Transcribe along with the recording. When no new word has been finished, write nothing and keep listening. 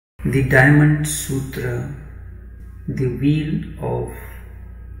The Diamond Sutra, the Wheel of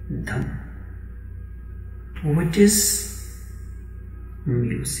Dhamma. What is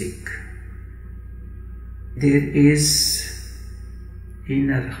music? There is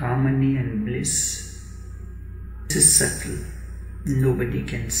inner harmony and bliss. It is subtle, nobody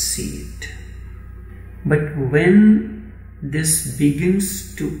can see it. But when this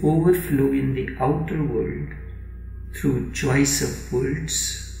begins to overflow in the outer world through choice of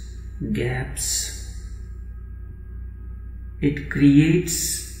words, gaps, it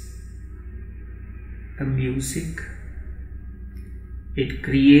creates a music, it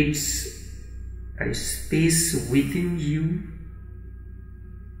creates a space within you,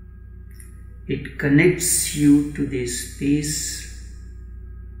 it connects you to the space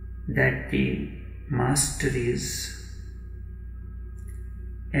that the Master is,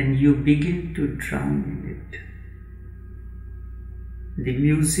 and you begin to drown in it. The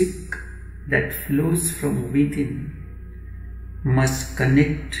music that flows from within must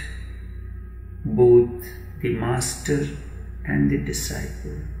connect both the Master and the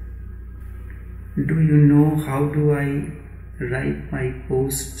disciple. Do you know how do I write my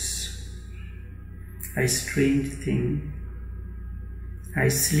posts? A strange thing. I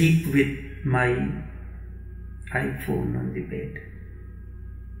sleep with my iPhone on the bed.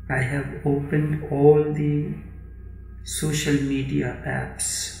 I have opened all the social media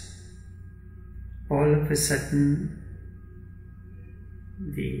apps. All of a sudden,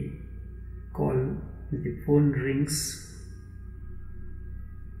 the phone rings.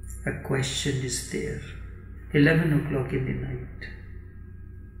 A question is there. 11 o'clock in the night.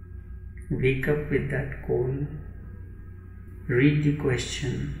 Wake up with that call. Read the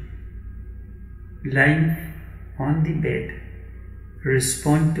question. Lying on the bed,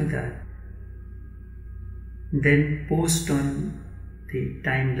 respond to that. Then post on the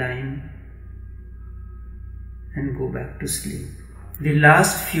timeline and go back to sleep. The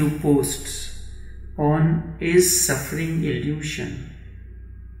last few posts on is suffering illusion?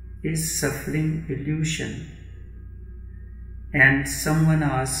 Is suffering illusion? And someone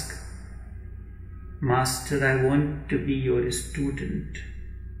asked, Master, I want to be your student.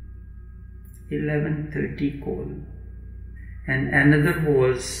 11:30 call. And another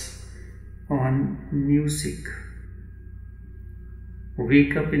was on music.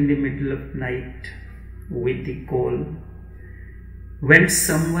 Wake up in the middle of night with the call. When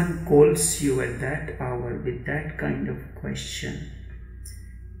someone calls you at that hour with that kind of question,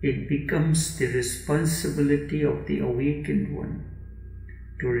 it becomes the responsibility of the awakened one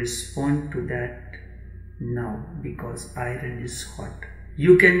to respond to that now, because iron is hot.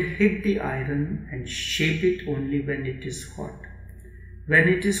 You can hit the iron and shape it only when it is hot. When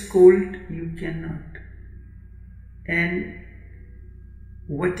it is cold, you cannot. And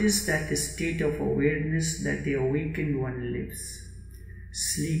what is that state of awareness that the awakened one lives?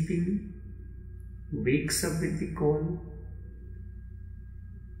 Sleeping, wakes up with the call,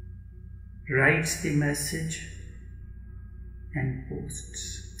 writes the message and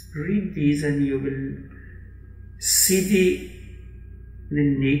posts. Read these and you will see the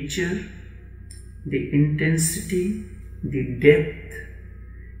nature, the intensity, the depth,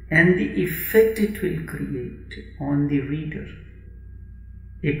 and the effect it will create on the reader.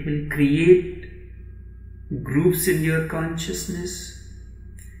 It will create groups in your consciousness,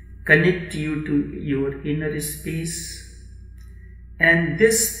 connect you to your inner space, and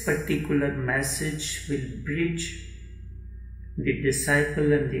this particular message will bridge the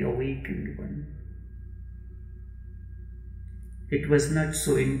disciple and the awakened one. It was not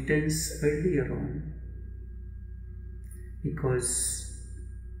so intense earlier on, because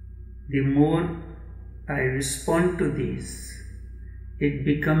the more I respond to these, it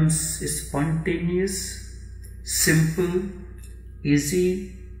becomes spontaneous, simple,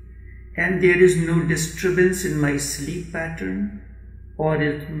 easy, and there is no disturbance in my sleep pattern or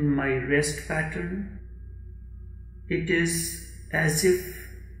in my rest pattern. It is as if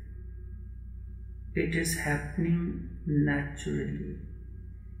it is happening naturally,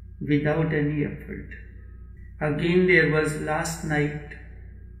 without any effort. Again, there was last night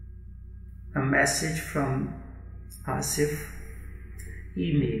a message from Asif,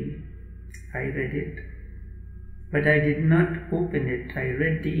 email. I read it, but I did not open it. I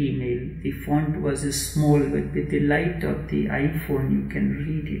read the email. The font was small, but with the light of the iPhone you can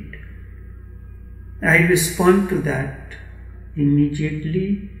read it. I respond to that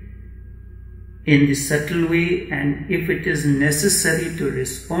immediately in the subtle way, and if it is necessary to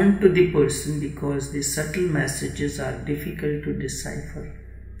respond to the person, because the subtle messages are difficult to decipher.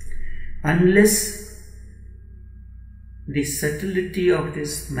 Unless the subtlety of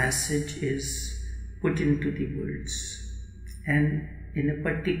this message is put into the words, and in a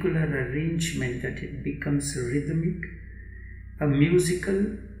particular arrangement that it becomes rhythmic, a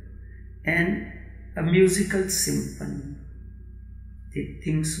musical symphony. The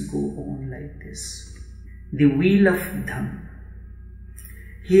things go on like this. The wheel of Dhamma.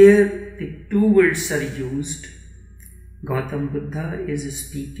 Here the two words are used. Gautam Buddha is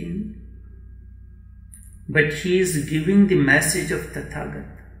speaking, but he is giving the message of Tathagat.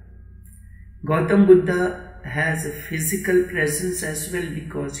 Gautam Buddha has a physical presence as well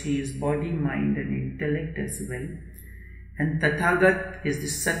because he is body, mind and intellect as well. And Tathagat is the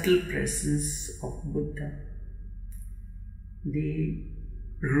subtle presence of Buddha, the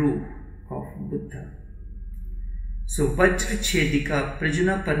Ruh of Buddha. So Vajrachedika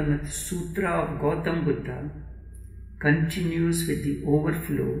Prajna Paramat Sutra of Gautam Buddha continues with the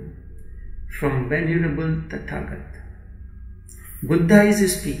overflow from Venerable Tathagat. Buddha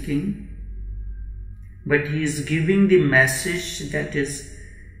is speaking, but he is giving the message that is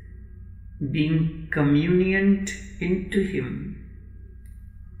being communioned into him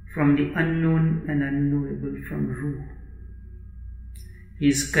from the unknown and unknowable, from Ruh. He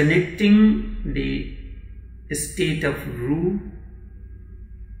is connecting the state of Ruh,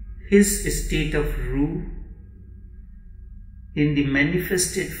 his state of Ruh, in the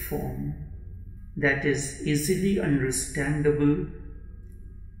manifested form that is easily understandable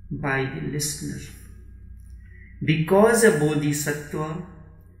by the listener. Because a bodhisattva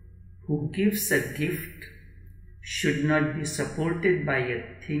who gives a gift should not be supported by a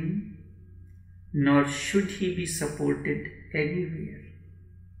thing, nor should he be supported anywhere.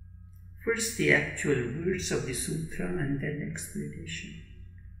 First the actual words of the sutra and then explanation.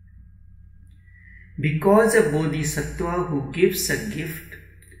 Because a bodhisattva who gives a gift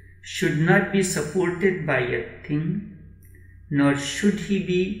should not be supported by a thing, nor should he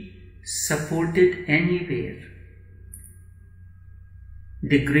be supported anywhere.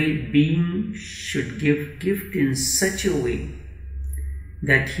 The great being should give gift in such a way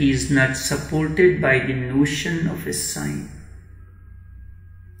that he is not supported by the notion of a sign.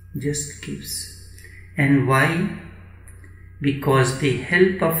 Just gives. And why? Because the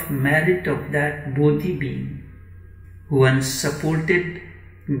help of merit of that Bodhi being who unsupported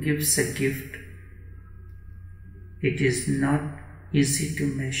gives a gift, it is not easy to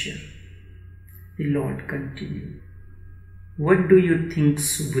measure. The Lord continued. What do you think,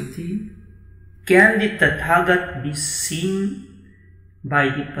 Subhuti? Can the Tathagat be seen by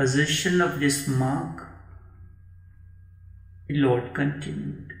the possession of this mark? The Lord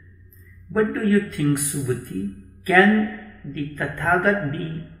continued. What do you think, Subhuti? Can the Tathagat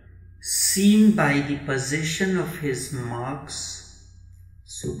be seen by the possession of his marks?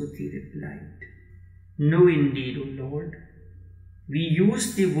 Subhuti replied, No indeed, O Lord. We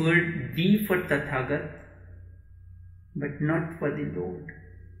use the word thee for Tathagat, but not for the Lord.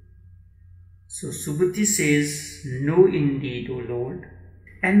 So Subhuti says, No indeed, O Lord.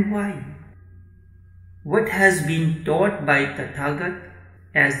 And why? What has been taught by Tathagat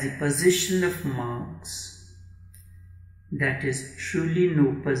as the possession of marks, that is truly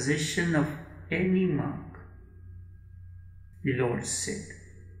no possession of any mark. The Lord said,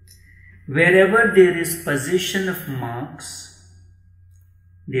 wherever there is possession of marks,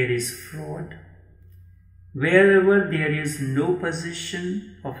 there is fraud. Wherever there is no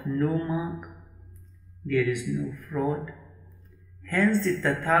possession of no mark, there is no fraud. Hence the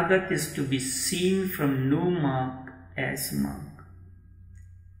Tathagat is to be seen from no mark as mark.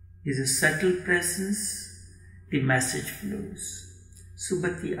 Is a subtle presence, the message flows.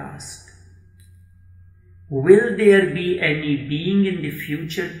 Subhuti asked, will there be any being in the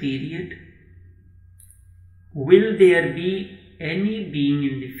future period? Will there be any being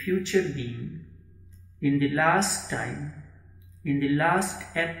in the future being, in the last time, in the last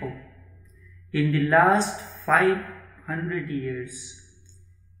epoch, in the last 500 years,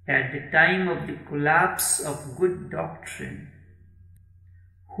 at the time of the collapse of good doctrine,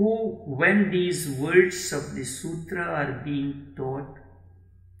 who, when these words of the sutra are being taught,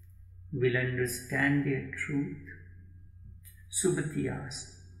 will understand their truth? Subhuti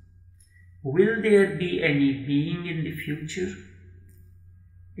asked, will there be any being in the future,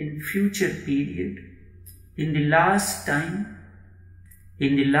 in future period, in the last time,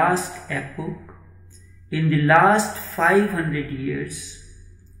 in the last epoch, in the last 500 years,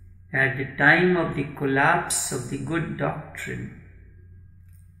 at the time of the collapse of the good doctrine,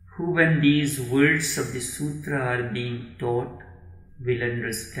 who, when these words of the sutra are being taught, will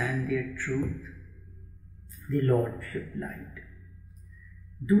understand their truth? The Lord replied,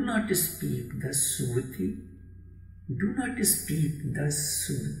 do not speak thus, Subhuti. Do not speak thus,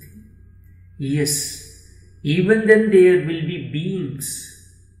 Subhuti. Yes, even then there will be beings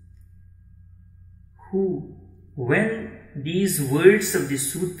who, when these words of the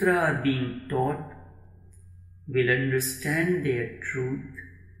Sutra are being taught, will understand their truth,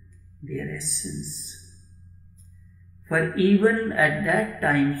 their essence. For even at that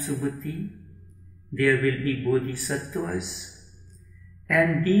time, Subhuti, there will be bodhisattvas,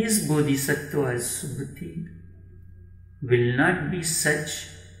 and these bodhisattvas, Subhuti, will not be such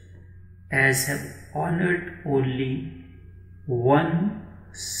as have honored only one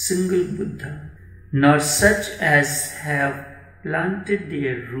single Buddha, nor such as have planted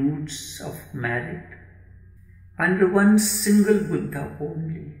their roots of merit under one single Buddha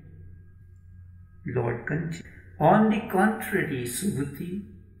only. Lord continues. On the contrary, Subhuti,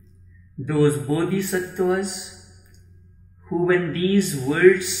 those bodhisattvas who, when these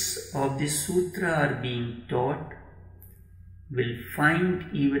words of the Sutra are being taught, will find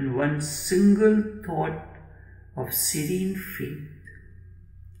even one single thought of serene faith,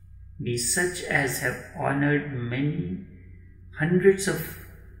 be such as have honored many hundreds of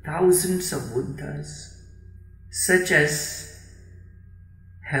thousands of Buddhas, such as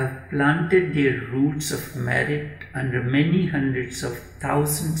have planted their roots of merit under many hundreds of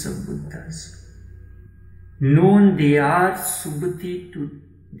thousands of Buddhas. Known they are, Subhuti, to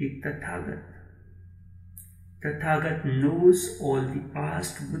the Tathagat. Tathagat knows all the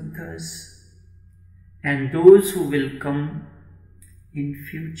past Buddhas and those who will come in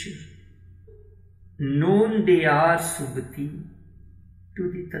future. Known they are, Subhuti,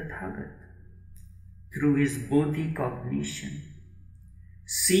 to the Tathagat through his bodhi cognition.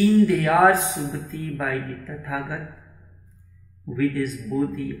 Seen they are, Subhuti, by the Tathagat with his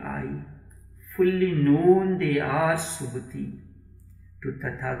bodhi eye. Fully known they are, Subhuti, to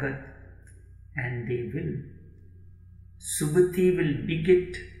Tathagat, and they will. Subhuti will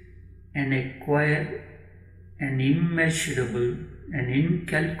beget and acquire an immeasurable and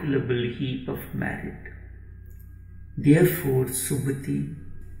incalculable heap of merit. Therefore, Subhuti,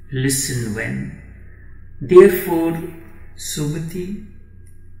 listen when. Therefore, Subhuti,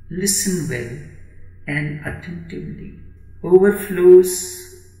 listen well and attentively. Overflows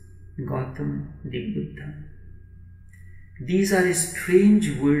Gautam the Buddha. These are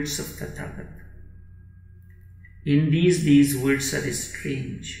strange words of Tathagat. In these words are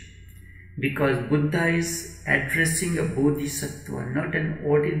strange because Buddha is addressing a bodhisattva, not an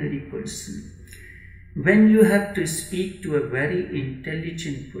ordinary person. When you have to speak to a very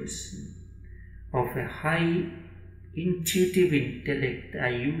intelligent person of a high intuitive intellect, I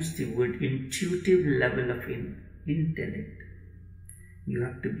use the word intuitive level of intellect, you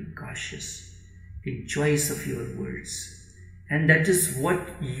have to be cautious in choice of your words. And that is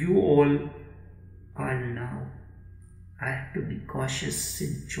what you all are now. I have to be cautious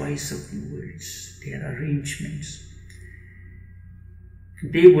in choice of the words, their arrangements.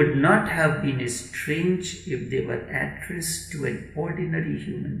 They would not have been strange if they were addressed to an ordinary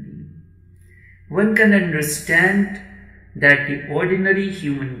human being. One can understand that the ordinary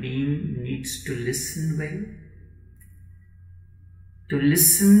human being needs to listen well. To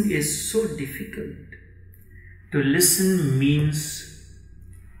listen is so difficult. To listen means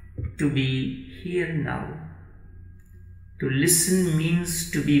to be here now. To listen means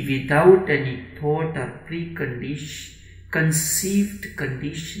to be without any thought or conceived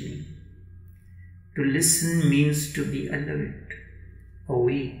conditioning. To listen means to be alert,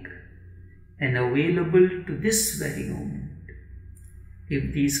 awake, and available to this very moment.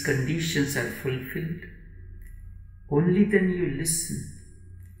 If these conditions are fulfilled, only then you listen,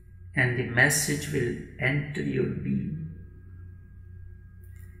 and the message will enter your being.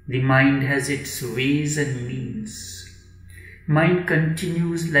 The mind has its ways and means. Mind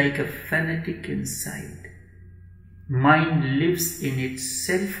continues like a fanatic inside. Mind lives in its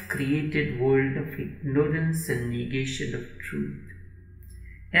self-created world of ignorance and negation of truth.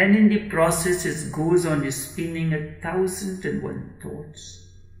 And in the process it goes on spinning 1,001 thoughts.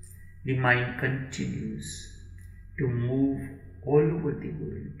 The mind continues to move all over the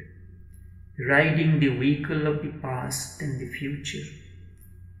world, riding the vehicle of the past and the future.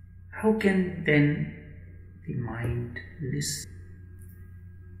 How can then the mind listen?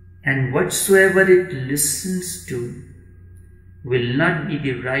 And whatsoever it listens to will not be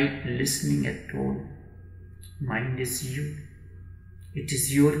the right listening at all. Mind is you. It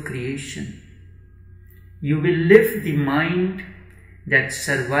is your creation. You will live the mind that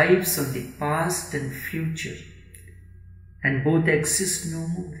survives on the past and future, and both exist no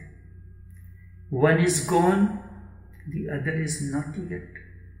more. One is gone, the other is not yet.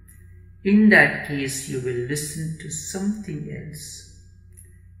 In that case, you will listen to something else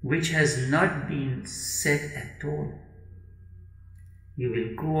which has not been said at all. You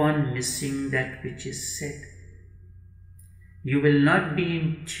will go on missing that which is said. You will not be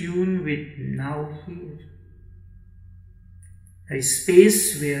in tune with now here, a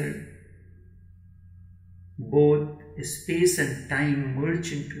space where both space and time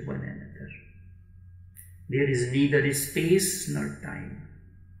merge into one another. There is neither a space nor time.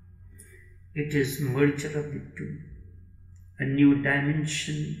 It is merger of the two. A new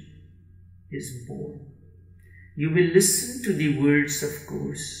dimension is born. You will listen to the words, of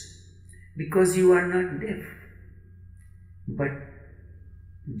course, because you are not deaf. But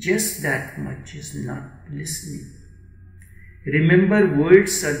just that much is not listening. Remember,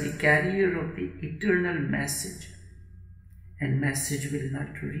 words are the carrier of the eternal message, and message will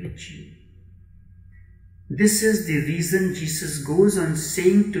not reach you. This is the reason Jesus goes on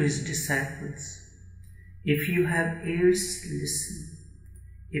saying to his disciples, if you have ears, listen.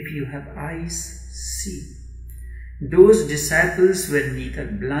 If you have eyes, see. Those disciples were neither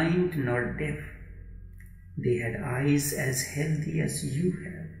blind nor deaf. They had eyes as healthy as you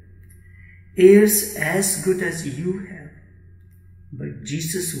have, ears as good as you have. But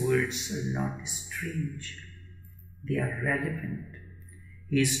Jesus' words are not strange. They are relevant.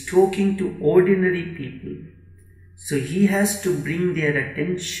 He is talking to ordinary people, so he has to bring their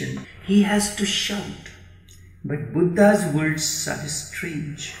attention. He has to shout. But Buddha's words are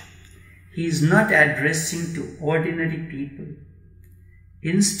strange. He is not addressing to ordinary people.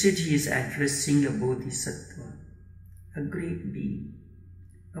 Instead, he is addressing a bodhisattva, a great being,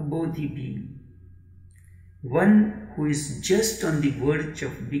 a bodhi being, one who is just on the verge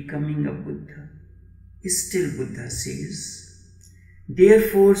of becoming a Buddha. Still, Buddha says,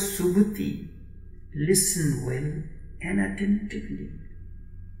 therefore, Subhuti, listen well and attentively.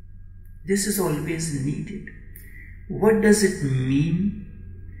 This is always needed. What does it mean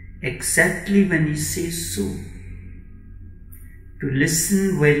exactly when he says so? To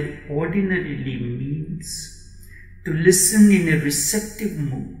listen well ordinarily means to listen in a receptive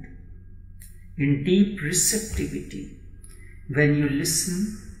mood, in deep receptivity. When you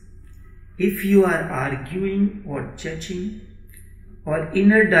listen, if you are arguing or judging, or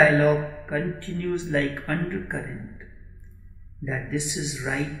inner dialogue continues like undercurrent, that this is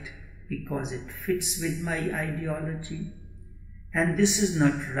right because it fits with my ideology, and this is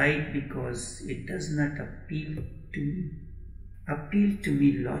not right because it does not appeal to me. Appeal to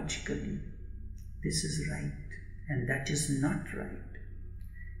me logically. This is right and that is not right.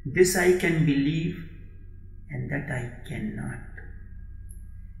 This I can believe and that I cannot.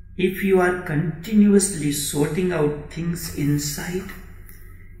 If you are continuously sorting out things inside,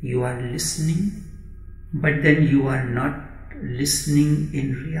 you are listening, but then you are not listening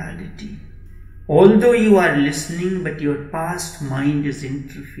in reality. Although you are listening, but your past mind is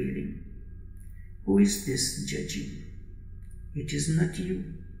interfering. Who is this judging? It is not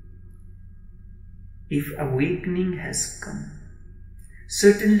you. If awakening has come,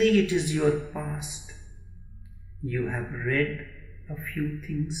 certainly it is your past. You have read a few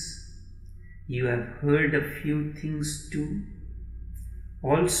things. You have heard a few things too.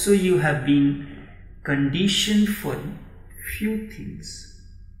 Also, you have been conditioned for few things.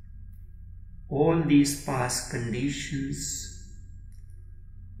 All these past conditions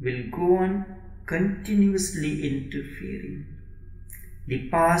will go on continuously interfering. The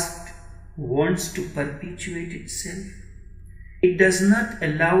past wants to perpetuate itself. It does not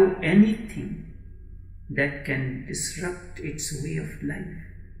allow anything that can disrupt its way of life.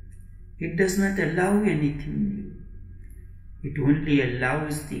 It does not allow anything new. It only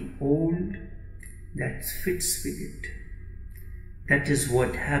allows the old that fits with it. That is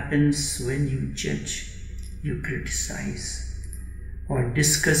what happens when you judge, you criticize, or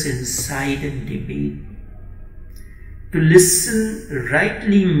discuss inside and debate. To listen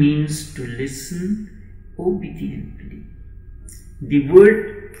rightly means to listen obediently. The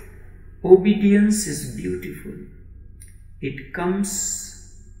word obedience is beautiful. It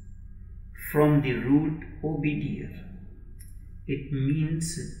comes from the root obedier. It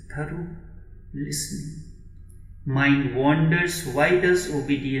means thorough listening. Mind wanders, why does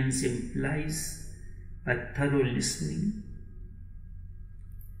obedience implies a thorough listening?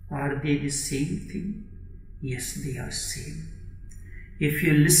 Are they the same thing? Yes, they are same. If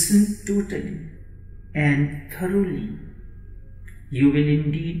you listen totally and thoroughly, you will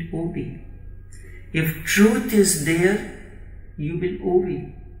indeed obey. If truth is there, you will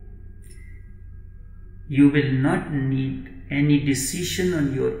obey. You will not need any decision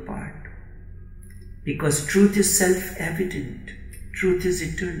on your part, because truth is self-evident. Truth is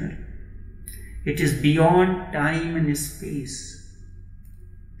eternal. It is beyond time and space.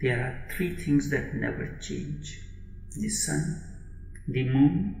 There are three things that never change: the sun, the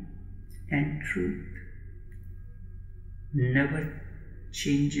moon, and truth. Never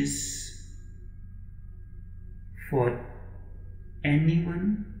changes for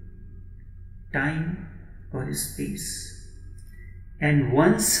anyone, time or space. And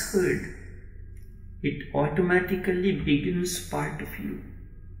once heard, it automatically becomes part of you.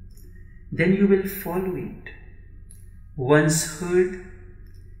 Then you will follow it. Once heard,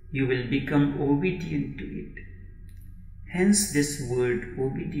 you will become obedient to it. Hence this word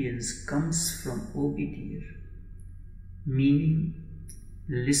obedience comes from obedier, meaning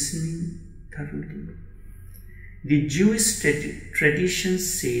listening thoroughly. The Jewish tradition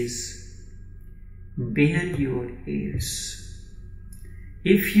says, bear your ears.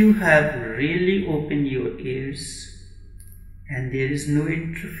 If you have really opened your ears and there is no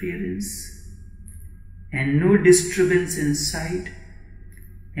interference and no disturbance inside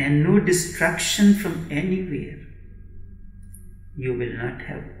and no distraction from anywhere, you will not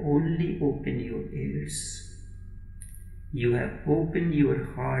have only opened your ears, you have opened your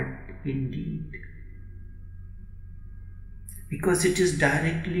heart indeed, because it is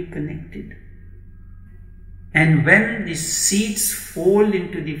directly connected. And when the seeds fall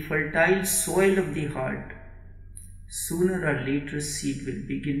into the fertile soil of the heart, sooner or later seed will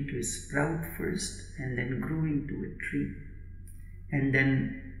begin to sprout first and then grow into a tree. And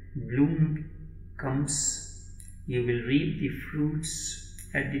then bloom comes. You will reap the fruits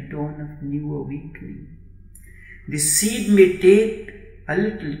at the dawn of new awakening. The seed may take a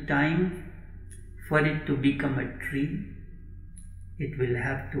little time for it to become a tree. It will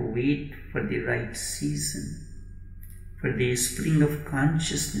have to wait for the right season, for the spring of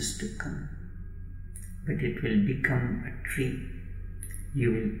consciousness to come. But it will become a tree.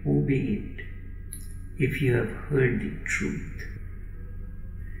 You will obey it if you have heard the truth.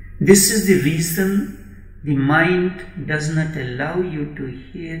 This is the reason the mind does not allow you to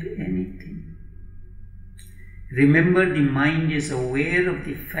hear anything. Remember, the mind is aware of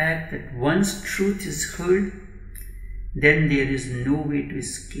the fact that once truth is heard, then there is no way to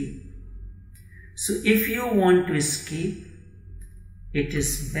escape. So if you want to escape, it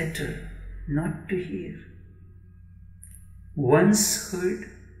is better not to hear. Once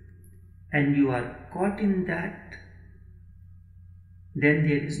heard and you are caught in that, then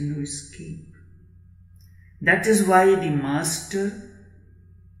there is no escape. That is why the Master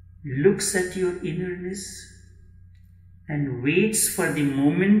looks at your innerness and waits for the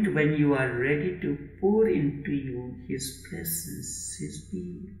moment when you are ready to pour into you His presence, His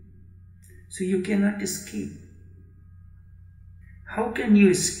being. So you cannot escape. How can you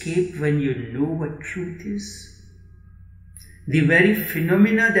escape when you know what truth is? The very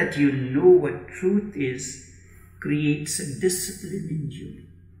phenomena that you know what truth is creates a discipline in you.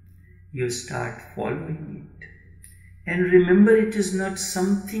 You start following it. And remember, it is not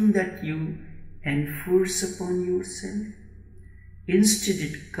something that you enforce upon yourself. Instead,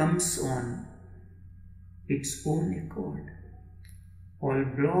 it comes on its own accord. All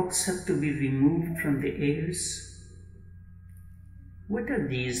blocks have to be removed from the airs. What are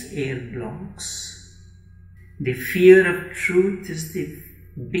these air blocks? The fear of truth is the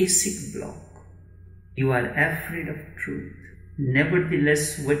basic block. You are afraid of truth.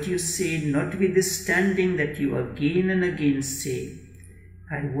 Nevertheless, what you say, notwithstanding that you again and again say,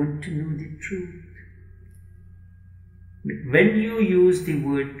 I want to know the truth. But when you use the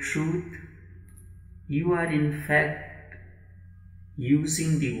word truth, you are in fact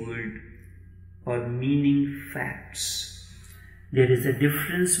using the word or meaning facts. There is a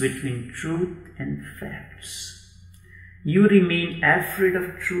difference between truth and facts. You remain afraid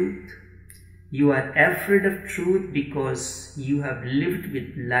of truth. You are afraid of truth because you have lived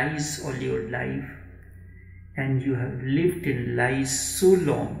with lies all your life, and you have lived in lies so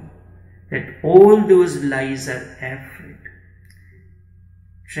long that all those lies are afraid,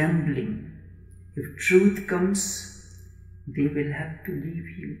 trembling. If truth comes, they will have to leave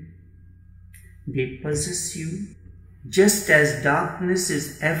you. They possess you. Just as darkness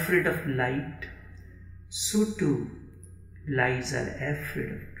is afraid of light, so too lies are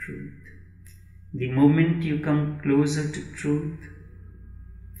afraid of truth. The moment you come closer to truth,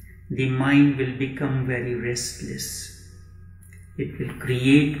 the mind will become very restless. It will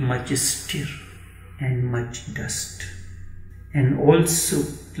create much stir and much dust, and also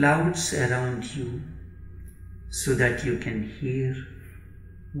clouds around you, so that you can hear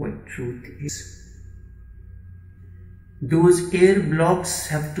what truth is. Those air blocks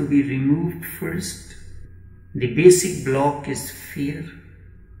have to be removed first. The basic block is fear.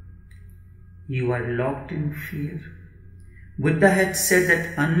 you are locked in fear. Buddha had said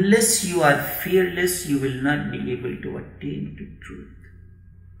that unless you are fearless, you will not be able to attain to truth.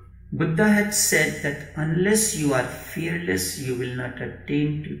 Buddha had said that unless you are fearless, you will not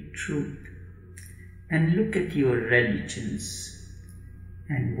attain to truth. And look at your religions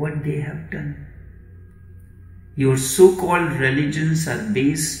and what they have done. Your so-called religions are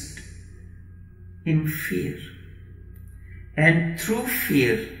based in fear. And through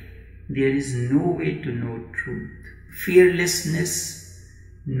fear, there is no way to know truth. Fearlessness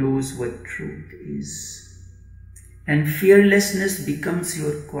knows what truth is. And fearlessness becomes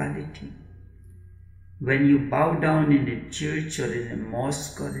your quality. When you bow down in a church or in a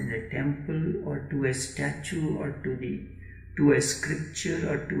mosque or in a temple or to a statue or to a scripture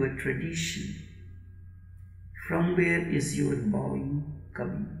or to a tradition, from where is your bowing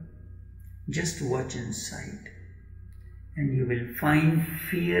coming? Just watch inside and you will find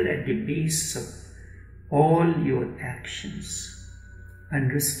fear at the base of all your actions,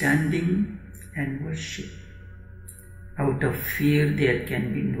 understanding and worship. Out of fear there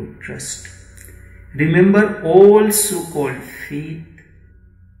can be no trust. Remember, all so-called faith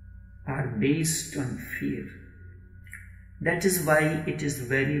are based on fear. That is why it is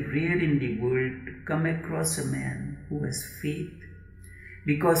very rare in the world to come across a man who has faith.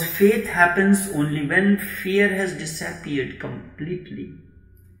 Because faith happens only when fear has disappeared completely.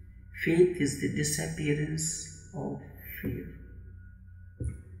 Faith is the disappearance of fear.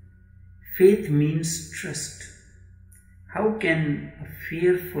 Faith means trust. How can a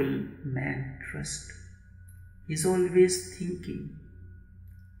fearful man trust? He is always thinking.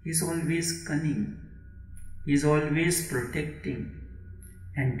 He is always cunning. He is always protecting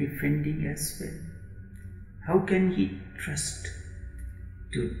and defending as well. How can he trust?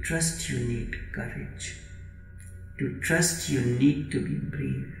 To trust you need courage. To trust you need to be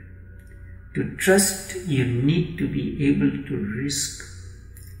brave. To trust you need to be able to risk.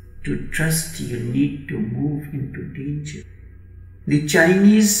 To trust you need to move into danger. The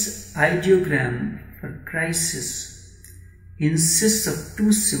Chinese ideogram for crisis insists of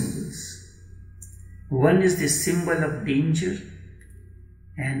two symbols. One is the symbol of danger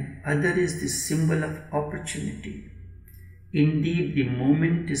and other is the symbol of opportunity. Indeed, the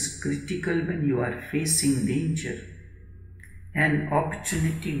moment is critical when you are facing danger and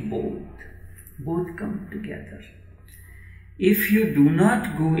opportunity both come together. If you do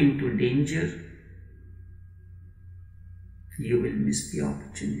not go into danger, you will miss the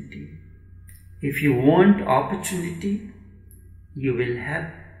opportunity. If you want opportunity, you will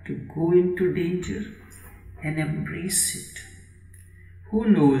have to go into danger and embrace it. Who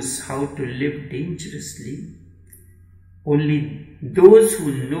knows how to live dangerously? Only those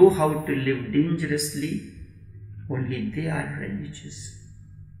who know how to live dangerously, only they are religious.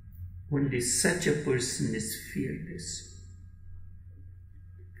 Only such a person is fearless.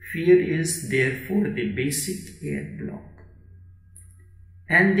 Fear is therefore the basic air block.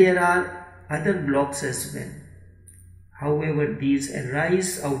 And there are other blocks as well. However, these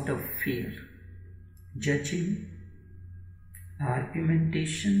arise out of fear. Judging,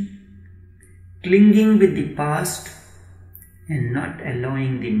 argumentation, clinging with the past, and not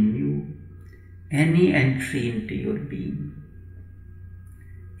allowing the new any entry into your being.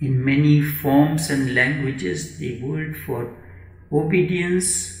 In many forms and languages, the word for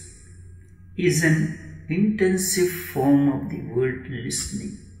obedience is an intensive form of the word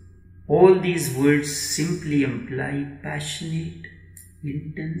listening. All these words simply imply passionate,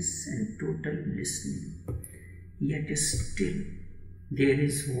 intense and total listening. Yet still, there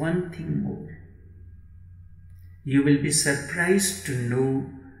is one thing more. You will be surprised to know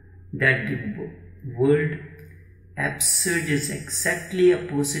that the word absurd is exactly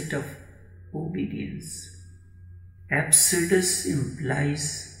opposite of obedience. Absurdus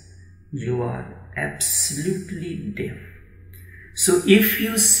implies you are absolutely deaf. So if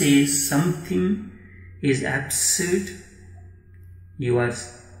you say something is absurd, you are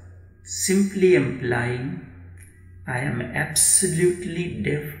simply implying I am absolutely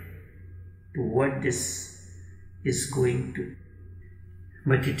deaf to what this is going to.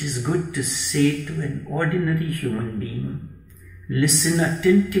 But it is good to say to an ordinary human being, listen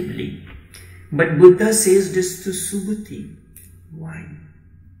attentively. But Buddha says this to Subhuti. Why?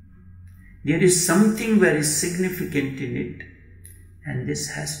 There is something very significant in it, and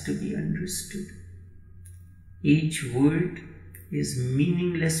this has to be understood. Each word is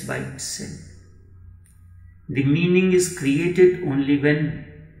meaningless by itself. The meaning is created only when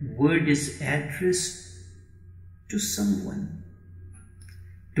word is addressed to someone.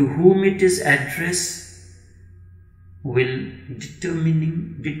 To whom it is addressed will determine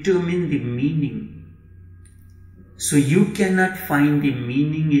the meaning. So you cannot find the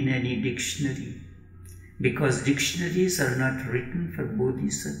meaning in any dictionary, because dictionaries are not written for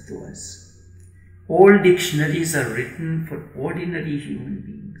bodhisattvas. All dictionaries are written for ordinary human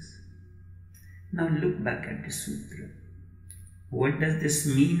beings. Now look back at the sutra. What does this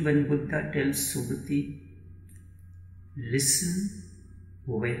mean when Buddha tells Subhuti, listen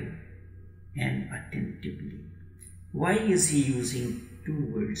well and attentively? Why is he using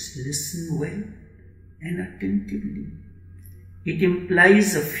two words, listen well and attentively? It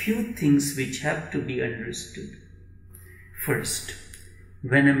implies a few things which have to be understood. First,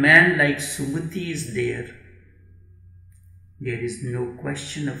 when a man like Subhuti is there is no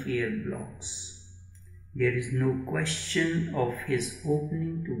question of air blocks. There is no question of his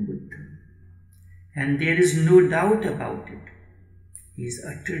opening to Buddha. And there is no doubt about it. He is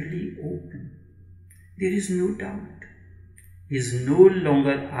utterly open. There is no doubt. He is no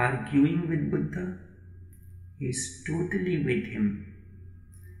longer arguing with Buddha. He is totally with him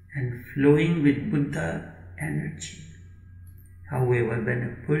and flowing with Buddha energy. However, when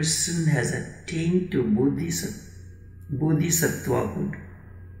a person has attained to bodhisattvahood,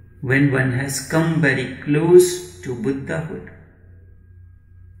 when one has come very close to Buddhahood,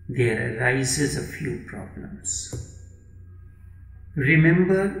 there arises a few problems.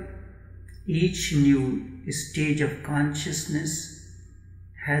 Remember, each new stage of consciousness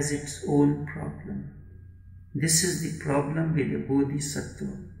has its own problem. This is the problem with the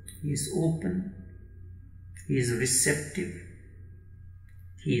bodhisattva. He is open, he is receptive,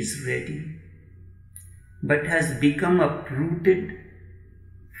 he is ready, but has become uprooted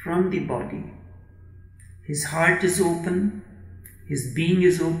from the body. His heart is open, his being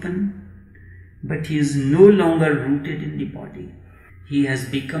is open, but he is no longer rooted in the body. He has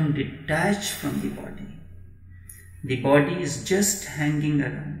become detached from the body. The body is just hanging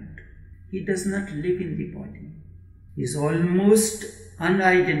around. He does not live in the body. He is almost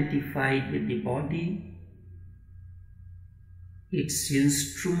unidentified with the body, its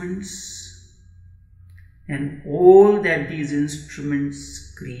instruments, and all that these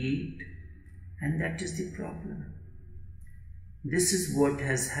instruments create, and that is the problem. This is what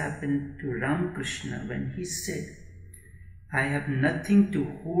has happened to Ramakrishna when he said, I have nothing to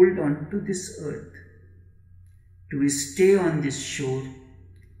hold on to this earth. To stay on this shore,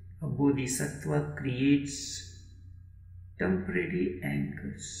 a bodhisattva creates temporary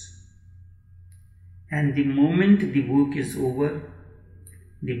anchors. And the moment the work is over,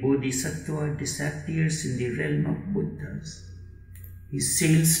 the bodhisattva disappears in the realm of Buddhas. He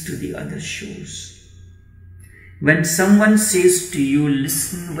sails to the other shores. When someone says to you,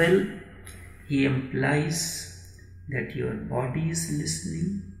 listen well, he implies that your body is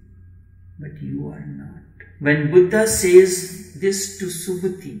listening, but you are not. When Buddha says this to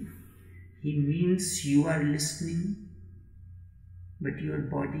Subhuti, he means you are listening, but your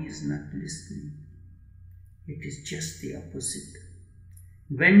body is not listening. It is just the opposite.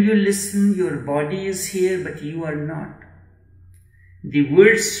 When you listen, your body is here, but you are not. The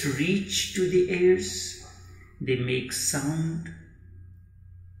words reach to the ears, they make sound,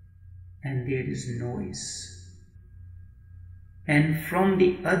 and there is noise. And from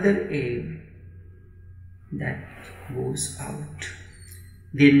the other air that goes out,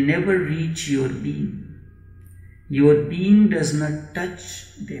 they never reach your being. Your being does not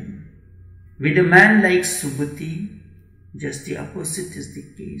touch them. With a man like Subhuti, just the opposite is the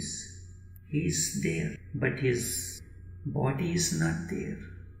case. He is there, but his body is not there.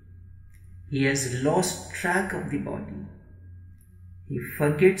 He has lost track of the body. He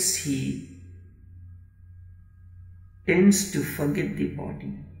forgets, he tends to forget the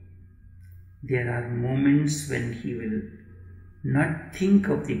body. There are moments when he will not think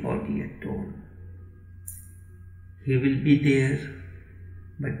of the body at all. He will be there,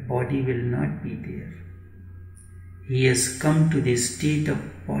 but body will not be there. He has come to the state of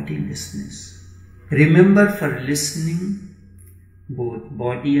bodilessness. Remember, for listening, both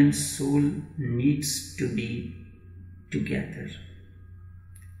body and soul needs to be together.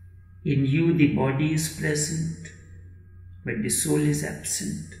 In you, the body is present, but the soul is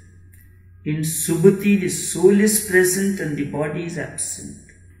absent. In Subhuti, the soul is present and the body is absent.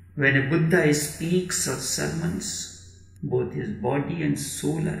 When a Buddha speaks or sermons, both his body and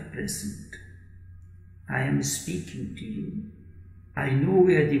soul are present. I am speaking to you. I know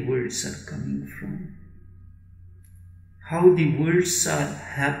where the words are coming from. How the words are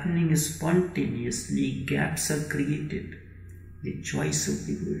happening spontaneously, gaps are created, the choice of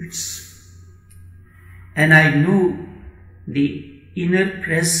the words. And I know the inner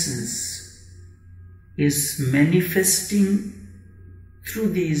presence is manifesting through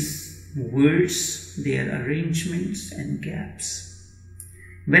these words, their arrangements and gaps.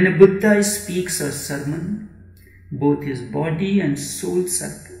 When a Buddha speaks a sermon, both his body and soul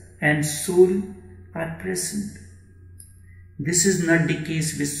are present. This is not the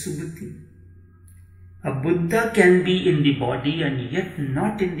case with Subhuti. A Buddha can be in the body and yet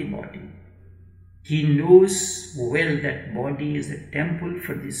not in the body. He knows well that body is a temple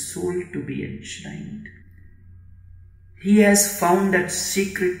for the soul to be enshrined. He has found that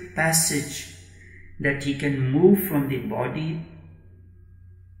secret passage that he can move from the body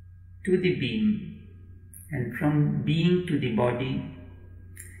to the being and from being to the body,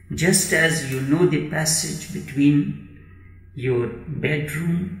 just as you know the passage between your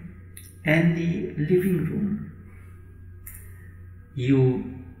bedroom and the living room.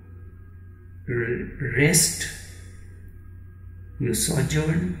 You rest, you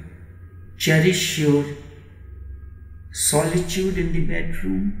sojourn, cherish your solitude in the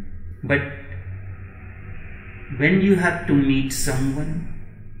bedroom, but when you have to meet someone,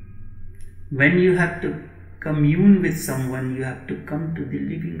 when you have to commune with someone, you have to come to the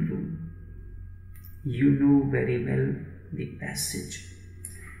living room. You know very well the passage.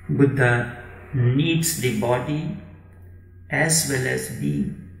 Buddha needs the body as well as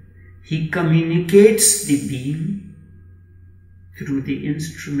being. He communicates the being through the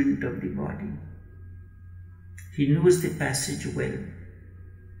instrument of the body. He knows the passage well.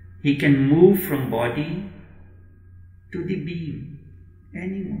 He can move from body to the being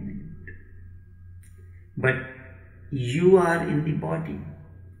any moment. But you are in the body.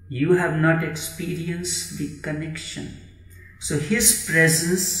 You have not experienced the connection. So his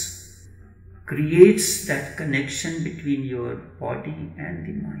presence creates that connection between your body and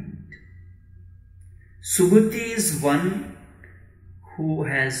the mind. Subhuti is one who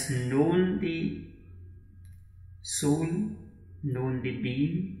has known the soul, known the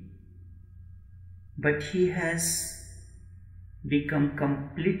being, but he has become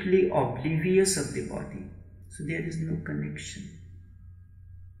completely oblivious of the body. So there is no connection.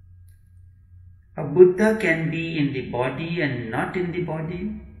 A Buddha can be in the body and not in the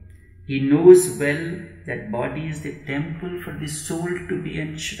body. He knows well that body is the temple for the soul to be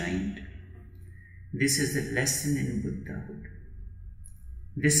enshrined. This is the lesson in Buddhahood.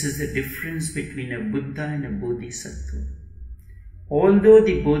 This is the difference between a Buddha and a Bodhisattva. Although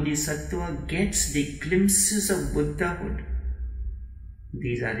the Bodhisattva gets the glimpses of Buddhahood,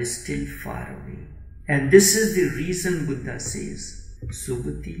 these are still far away. And this is the reason Buddha says,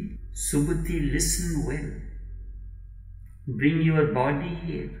 Subhuti, Subhuti, listen well. Bring your body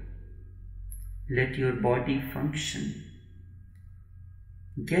here. Let your body function.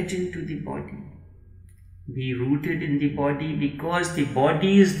 Get into the body. Be rooted in the body, because the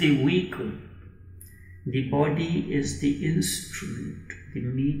body is the vehicle. The body is the instrument, the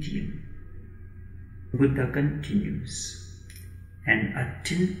medium. Buddha continues, and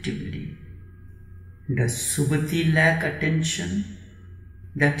attentively. Does Subhuti lack attention?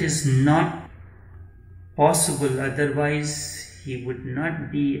 That is not possible, otherwise he would not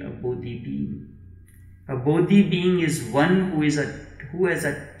be a Bodhi being. A Bodhi being is one who has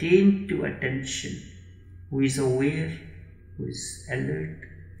attained to attention, who is aware, who is alert,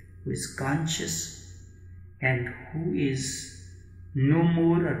 who is conscious, and who is no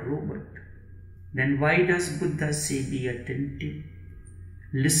more a robot. Then why does Buddha say be attentive?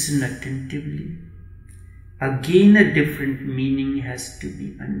 Listen attentively. Again, a different meaning has to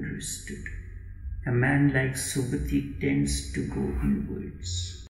be understood. A man like Subhuti tends to go inwards.